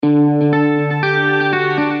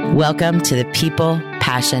Welcome to the People,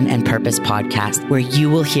 Passion, and Purpose podcast, where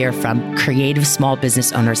you will hear from creative small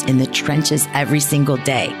business owners in the trenches every single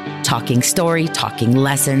day, talking story, talking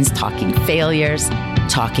lessons, talking failures,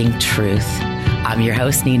 talking truth. I'm your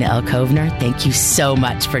host, Nina L. Kovner. Thank you so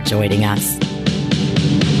much for joining us.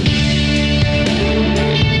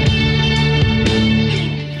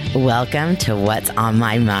 Welcome to What's on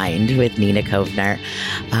My Mind with Nina Kovner.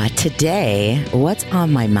 Today, what's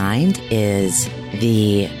on my mind is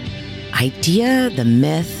the idea, the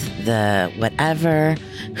myth, the whatever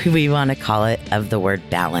we want to call it, of the word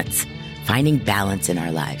balance. Finding balance in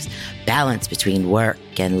our lives. Balance between work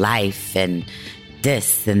and life and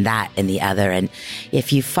this and that and the other. And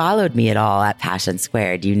if you followed me at all at Passion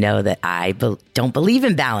Squared, you know that I don't believe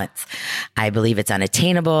in balance. I believe it's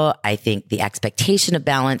unattainable. I think the expectation of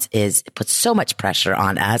balance puts so much pressure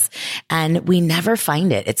on us and we never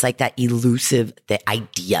find it. It's like that elusive, the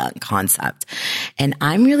idea and concept. And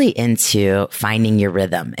I'm really into finding your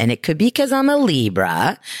rhythm. And it could be because I'm a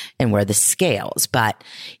Libra and we're the scales, but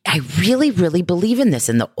I really, really believe in this.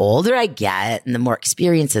 And the older I get and the more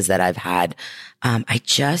experiences that I've had, I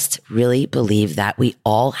just really believe that we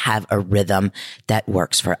all have a rhythm that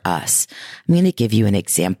works for us. I'm going to give you an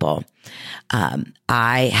example.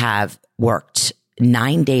 I have worked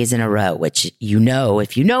 9 days in a row, which,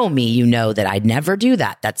 if you know me, you know that I never do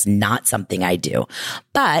that. That's not something I do.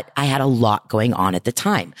 But I had a lot going on at the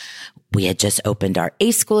time. We had just opened our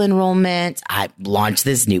A school enrollment. I launched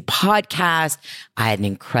this new podcast. I had an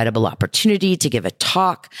incredible opportunity to give a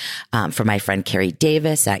talk for my friend Carrie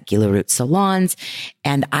Davis at Gila Root Salons.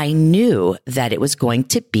 And I knew that it was going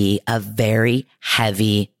to be a very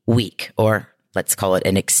heavy week, or let's call it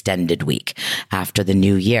an extended week after the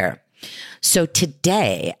new year. So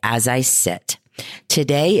today, as I sit,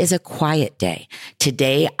 today is a quiet day.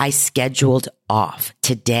 Today I scheduled off.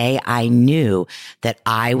 Today I knew that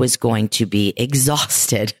I was going to be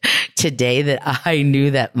exhausted. Today that I knew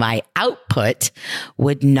that my output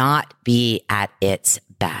would not be at its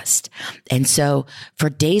best. And so for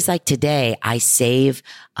days like today, I save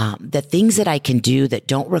the things that I can do that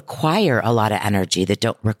don't require a lot of energy, that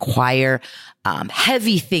don't require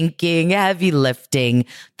heavy thinking, heavy lifting,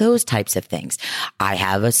 those types of things. I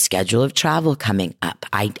have a schedule of travel coming up.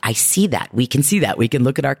 I see that. We can see that. We can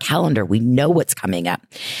look at our calendar. We know what's coming up.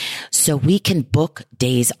 So we can book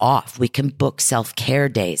days off. We can book self-care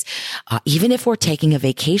days, even if we're taking a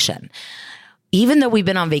vacation. Even though we've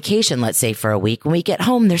been on vacation, let's say for a week, when we get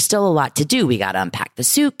home, there's still a lot to do. We got to unpack the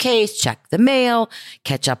suitcase, check the mail,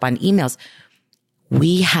 catch up on emails.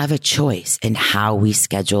 We have a choice in how we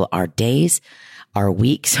schedule our days, our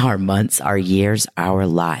weeks, our months, our years, our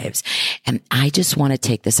lives. And I just want to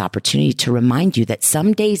take this opportunity to remind you that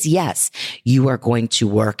some days, yes, you are going to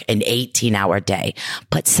work an 18-hour day,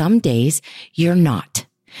 but some days you're not.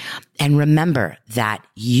 And remember that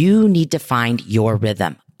you need to find your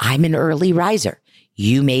rhythm. I'm an early riser.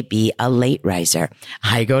 You may be a late riser.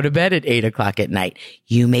 I go to bed at 8 o'clock at night.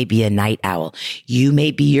 You may be a night owl. You may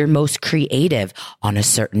be your most creative on a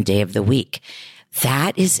certain day of the week.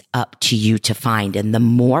 That is up to you to find. And the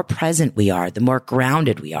more present we are, the more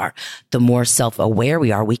grounded we are, the more self-aware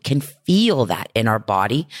we are, we can feel that in our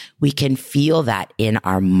body. We can feel that in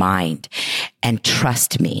our mind. And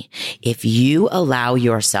trust me, if you allow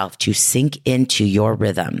yourself to sink into your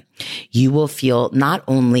rhythm, you will feel not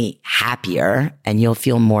only happier and you'll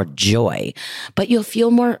feel more joy, but you'll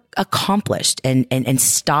feel more accomplished and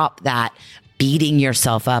stop that beating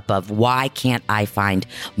yourself up of why can't I find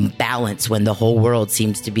balance when the whole world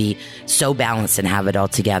seems to be so balanced and have it all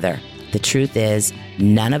together. The truth is,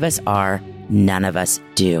 none of us are, none of us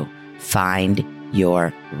do. Find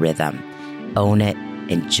your rhythm. Own it,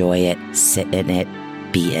 enjoy it, sit in it,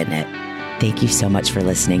 be in it. Thank you so much for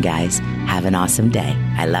listening, guys. Have an awesome day.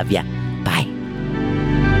 I love you. Bye.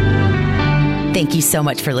 Thank you so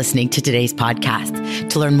much for listening to today's podcast.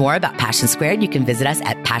 To learn more about Passion Squared, you can visit us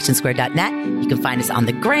at passionsquared.net. You can find us on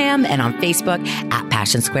the gram and on Facebook at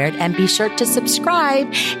Passion Squared, and be sure to subscribe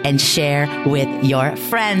and share with your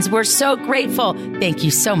friends. We're so grateful. Thank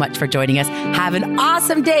you so much for joining us. Have an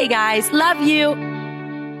awesome day, guys. Love you.